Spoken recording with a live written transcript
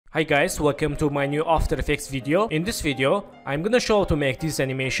Hi guys, welcome to my new After Effects video. In this video, I'm gonna show how to make this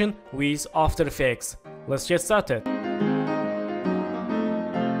animation with After Effects. Let's get started.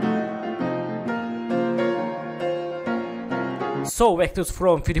 So, vectors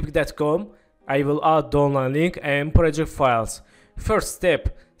from freepik.com. I will add download link and project files. First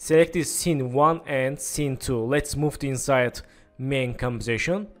step, select this scene 1 and scene 2. Let's move to inside main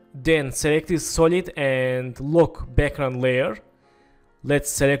composition. Then select this solid and lock background layer.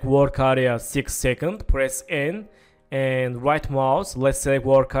 Let's select work area 6 seconds, press N and right mouse. Let's select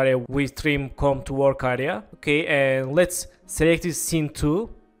work area with trim comb to work area. Okay, and let's select this scene 2,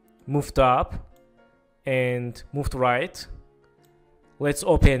 move to up and move to right. Let's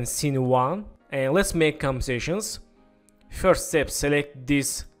open scene 1 and let's make compositions. First step, select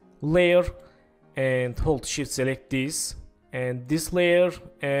this layer and hold shift, select this and this layer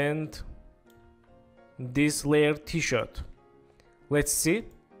and this layer t-shirt. Let's see.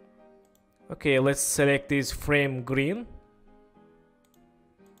 Okay, let's select this frame green.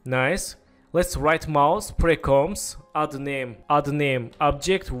 Nice. Let's right mouse, press combs, add name,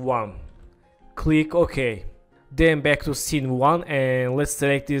 object 1. Click OK. Then back to scene 1 and let's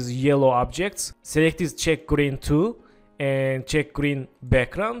select these yellow objects. Select this check green 2 and check green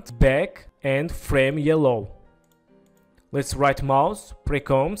background, back and frame yellow. Let's right mouse, press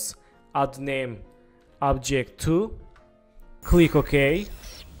combs, add name, object 2. Click OK.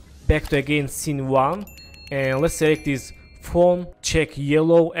 Back to again scene 1 and let's select this phone, check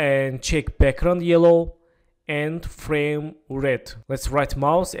yellow and check background yellow and frame red. Let's right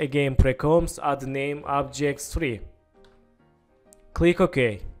mouse, again press combs, add name, object 3. Click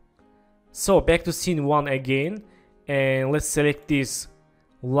OK. So back to scene 1 again and let's select this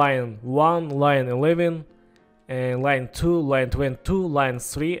line 1, line 11 and line 2, line 22, line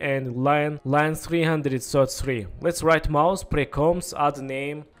 3 and line 333. Let's right mouse, press combs, add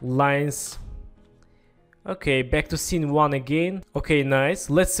name, lines. Okay, back to scene 1 again. Okay, nice.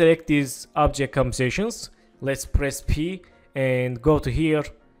 Let's select these object compositions. Let's press P and go to here,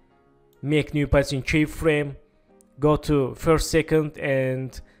 make new position keyframe, go to first second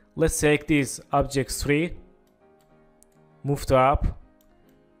and let's select this object 3, move to up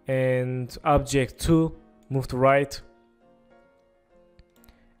and object 2, move to right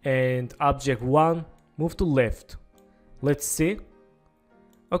and object 1, move to left. Let's see.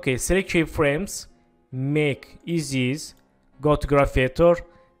 Okay, select keyframes, make ease, go to graph editor,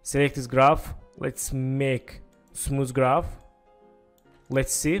 select this graph. Let's make smooth graph.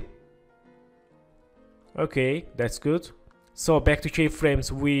 Let's see. Okay, that's good. So back to keyframes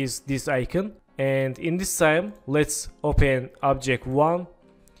with this icon and in this time let's open object 1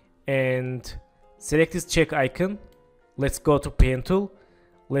 and select this check icon. Let's go to pen tool.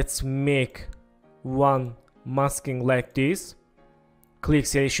 Let's make one masking like this. Click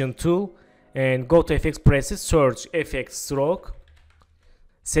selection tool and go to effects presets, search effects stroke.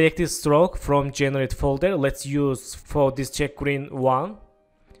 Select this stroke from generate folder. Let's use for this check green 1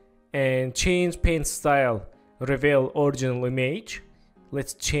 and change paint style, reveal original image.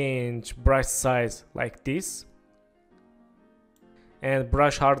 Let's change brush size like this and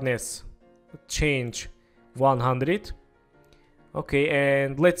brush hardness change 100. Okay,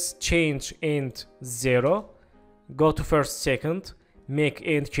 and let's change end 0. Go to first second, make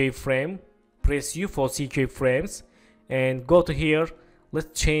end keyframe, press U for C keyframes and go to here.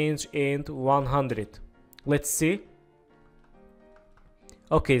 Let's change end 100. Let's see.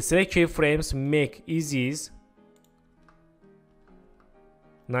 Okay, select keyframes, make ease.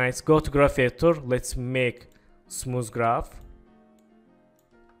 Nice. Go to graph editor. Let's make smooth graph.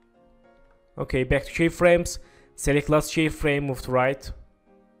 Okay, back to keyframes. Select last keyframe, move to right.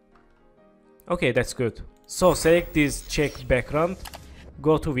 Okay, that's good. So select this check background.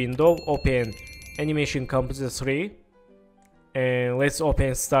 Go to window, open animation composer 3. And let's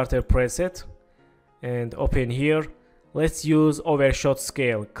open starter preset. And open here. Let's use overshot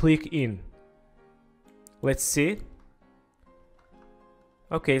scale. Click in. Let's see.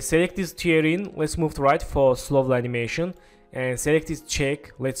 Okay, select this tier in. Let's move to right for slow animation. And select this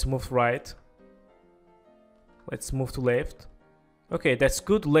check. Let's move to right. Let's move to left. Okay, that's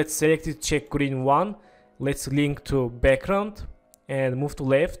good. Let's select this check green 1. Let's link to background and move to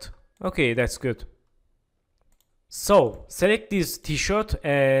left. Okay, that's good. So select this t-shirt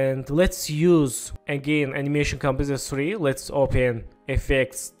and let's use again animation composer 3. Let's open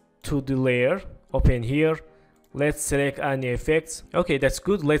effects 2D layer. Open here. Let's select any effects. Okay, that's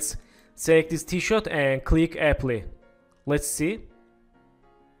good. Let's select this t-shirt and click apply. Let's see.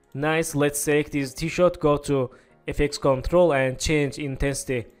 Nice. Let's select this t-shirt, go to FX control and change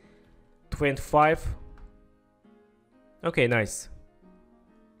intensity 25. Okay, nice.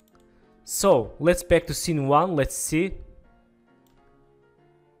 So let's back to scene 1. Let's see.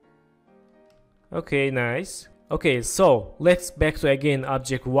 Okay, nice. Okay, so let's back to again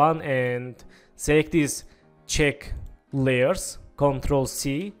object 1 and select this check layers, Ctrl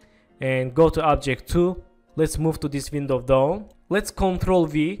C, and go to object 2. Let's move to this window down. Let's Ctrl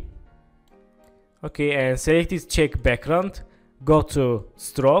V. Okay, and select this check background. Go to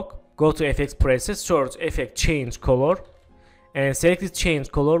stroke, go to FX presets, search effect change color, and select this change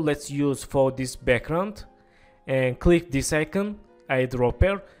color. Let's use for this background, and click this icon,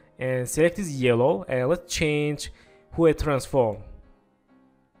 eyedropper, and select this yellow, and let's change hue transform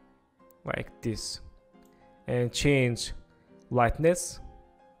like this, and change lightness.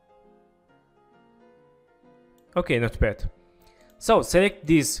 Okay, not bad. So select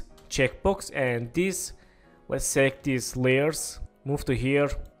this checkbox and this. Let's select these layers, move to here,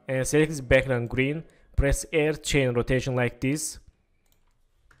 and select this background green. Press R, chain rotation like this.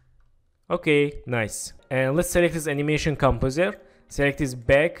 Okay, nice. And let's select this animation composer, select this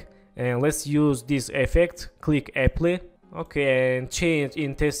back, and let's use this effect. Click apply. Okay, and change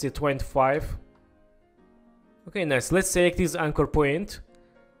intensity 25. Okay, nice. Let's select this anchor point,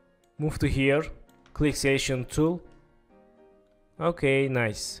 move to here, click selection tool. Okay,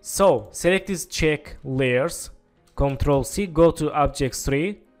 nice. So select this check layers, Ctrl C, go to object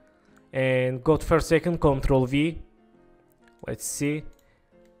 3, and go to first second, Ctrl V. Let's see.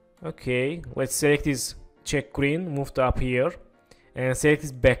 Okay, let's select this check green, move to up here, and select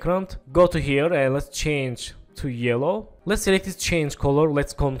this background. Go to here and let's change to yellow. Let's select this change color.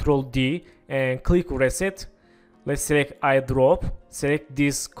 Let's Ctrl D and click reset. Let's select eye drop, select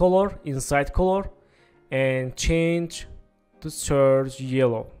this color, inside color, and change to search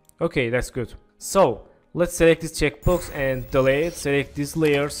yellow. Okay, that's good. So let's select this checkbox and delete. Select these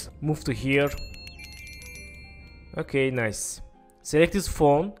layers, move to here. Okay, nice. Select this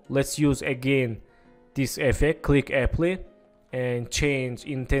phone. Let's use again this effect. Click apply and change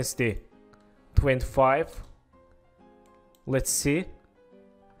intensity 25. Let's see.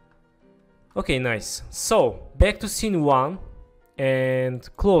 Okay, nice. So back to scene 1 and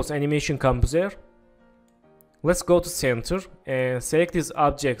close animation composer. Let's go to center and select this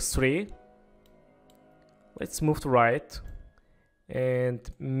object 3. Let's move to right and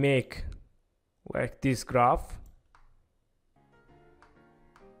make like this graph.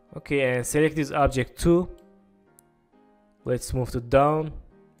 Okay, and select this object 2. Let's move to down,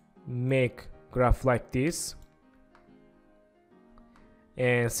 make graph like this,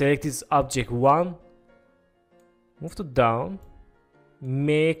 and select this object 1, move to down,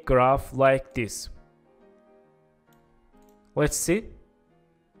 make graph like this. Let's see.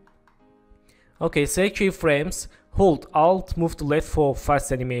 Okay, select keyframes, hold Alt, move to left for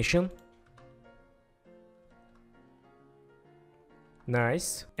fast animation.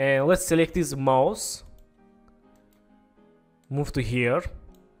 Nice. And let's select this mouse, move to here,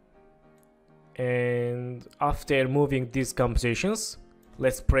 and after moving these compositions,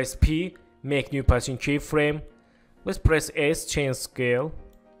 let's press P, make new position keyframe. Let's press S, change scale.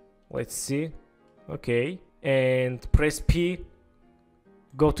 Let's see. Okay, and press P,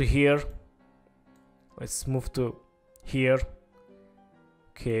 go to here. Let's move to here.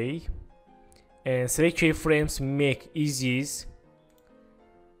 Okay, and select keyframes, make easies,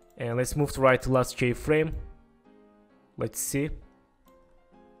 and let's move to right to last keyframe. Let's see.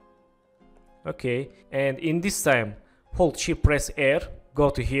 Okay, and in this time, hold Shift, press R,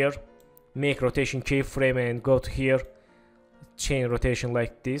 go to here, make rotation keyframe, and go to here, chain rotation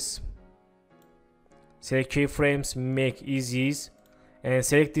like this. Select keyframes, make easies, and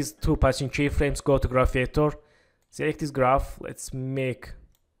select these two position keyframes, go to graph editor, select this graph, let's make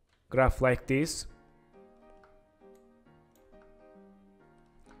graph like this.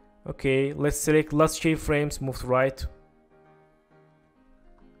 Okay, let's select last keyframes, move to right.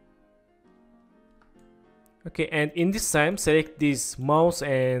 Okay, and in this time, select this mouse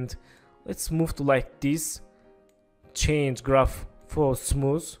and let's move to like this, change graph for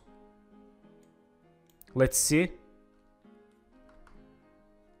smooth. Let's see.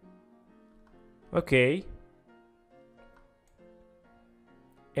 Okay,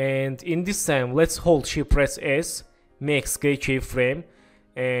 and in this time, let's hold Shift, press S, make scale keyframe,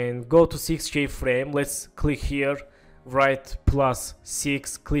 and go to 6 keyframe. Let's click here, right plus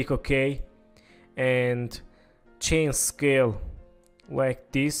 6, click OK, and change scale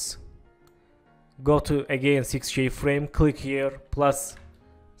like this. Go to again 6 keyframe, click here, plus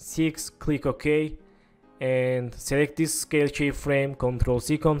 6, click OK, and select this scale keyframe, Ctrl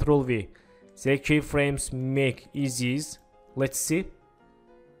C, Ctrl V. Select keyframes, make easies. Let's see.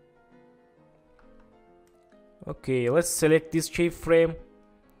 Okay, let's select this keyframe.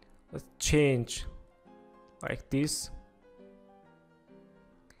 Let's change like this.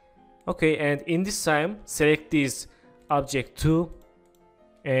 Okay, and in this time select this object 2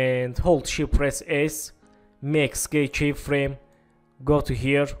 and hold shift press S, make scale keyframe, go to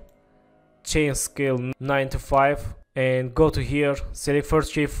here, change scale 95, and go to here, select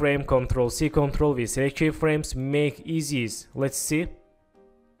first keyframe, Ctrl C, Ctrl V, select keyframes, make easies. Let's see.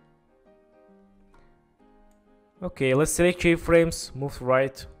 Okay, let's select keyframes, move to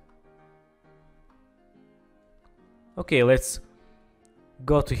right. Okay, let's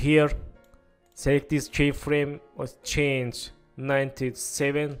go to here, select this keyframe, let's change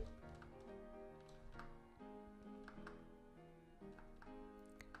 97.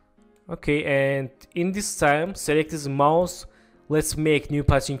 Okay, and in this time select this mouse, let's make new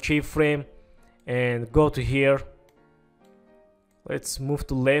position keyframe and go to here, let's move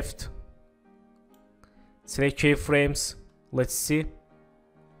to left, select keyframes, let's see,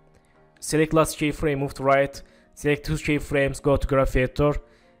 select last keyframe, move to right, select two keyframes, go to graph editor,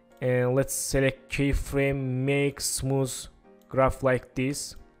 and let's select keyframe, make smooth graph like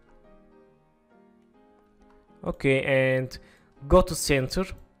this. Okay, and go to center,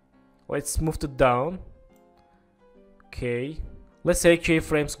 let's move to down. Okay, let's select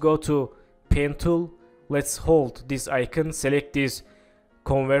keyframes, go to pen tool, let's hold this icon, select this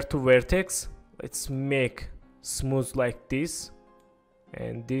convert to vertex, let's make smooth like this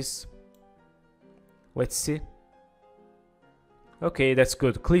and this. Let's see. Okay, that's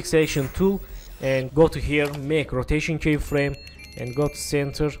good. Click selection tool and go to here, make rotation keyframe and go to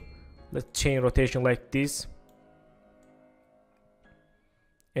center. Let's change rotation like this.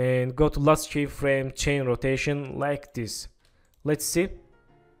 And go to last keyframe, change rotation like this. Let's see.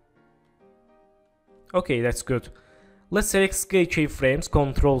 Okay, that's good. Let's select scale keyframes,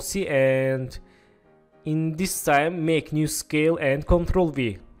 Ctrl C, and in this time make new scale and Ctrl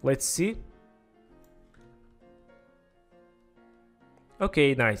V. Let's see.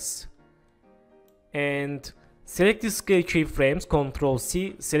 Okay, nice. And select the scale keyframes, Ctrl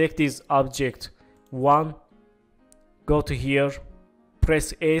C, select this object 1, go to here,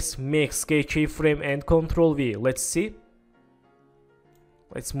 press S, make scale keyframe and Ctrl V. Let's see.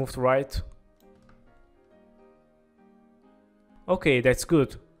 Let's move to right. Okay, that's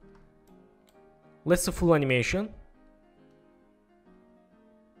good. Let's do full animation.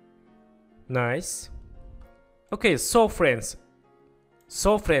 Nice. Okay, so friends,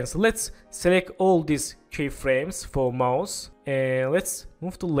 let's select all these keyframes for mouse and let's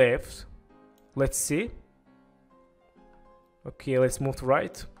move to left. Let's see. Okay, let's move to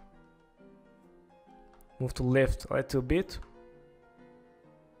right. Move to left a little bit.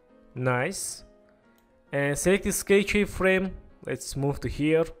 Nice. And select the scale keyframe. Let's move to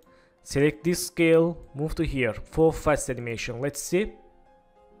here. Select this scale, move to here for fast animation. Let's see.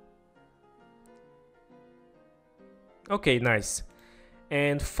 Okay, nice.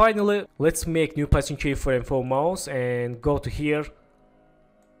 And finally, let's make new position keyframe for mouse and go to here.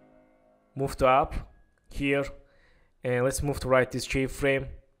 Move to up here. And let's move to right this keyframe.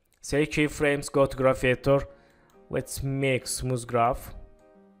 Select keyframes, go to graph editor. Let's make smooth graph.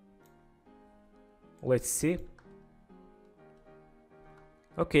 Let's see.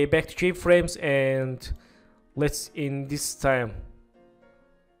 Okay, back to keyframes and let's in this time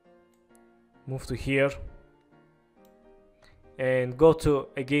move to here and go to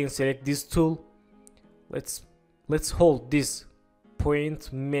again select this tool. Let's hold this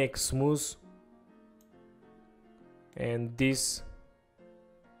point, make smooth and this.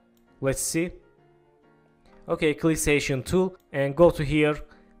 Let's see. Okay, click selection tool and go to here,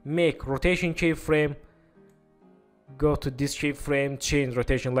 make rotation keyframe, go to this keyframe, change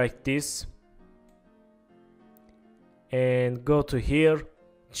rotation like this and go to here,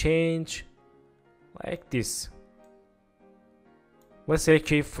 change like this. Let's select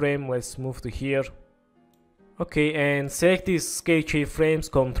keyframe, let's move to here. Okay, and select these scale keyframes,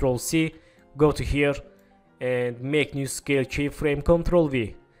 Ctrl C, go to here and make new scale keyframe, Ctrl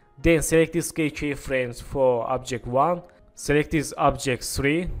V. Then select these scale keyframes for object 1, select this object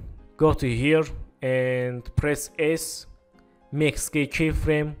 3, go to here and press S, make scale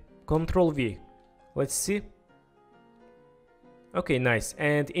keyframe, Ctrl V. Let's see. Okay, nice.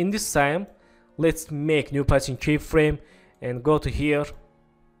 And in this time, let's make new position keyframe and go to here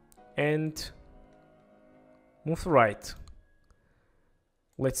and move to right.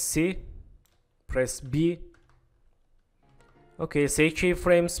 Let's see. Press B. Okay, say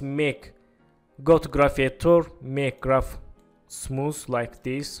keyframes, go to graph editor, make graph smooth like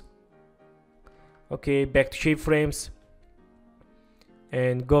this. Okay, back to keyframes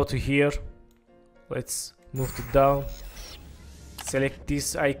and go to here. Let's move to down. select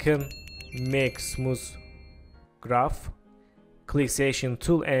this icon, make smooth graph, click selection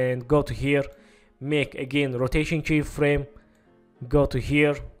tool and go to here, make again rotation keyframe, go to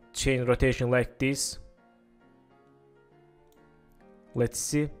here, change rotation like this. Let's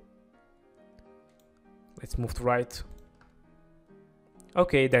see, let's move to right.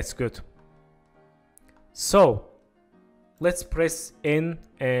 Okay, that's good. So let's press N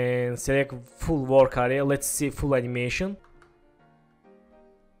and select full work area. Let's see full animation.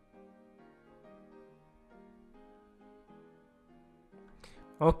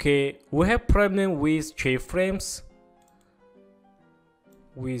 Okay, we have problem with keyframes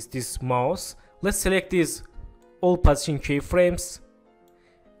with this mouse. Let's select these all position keyframes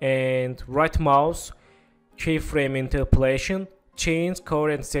and right mouse, keyframe interpolation, change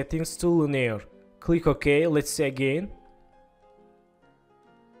current settings to linear. Click OK. Let's see again.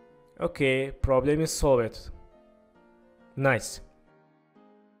 Okay, problem is solved. Nice.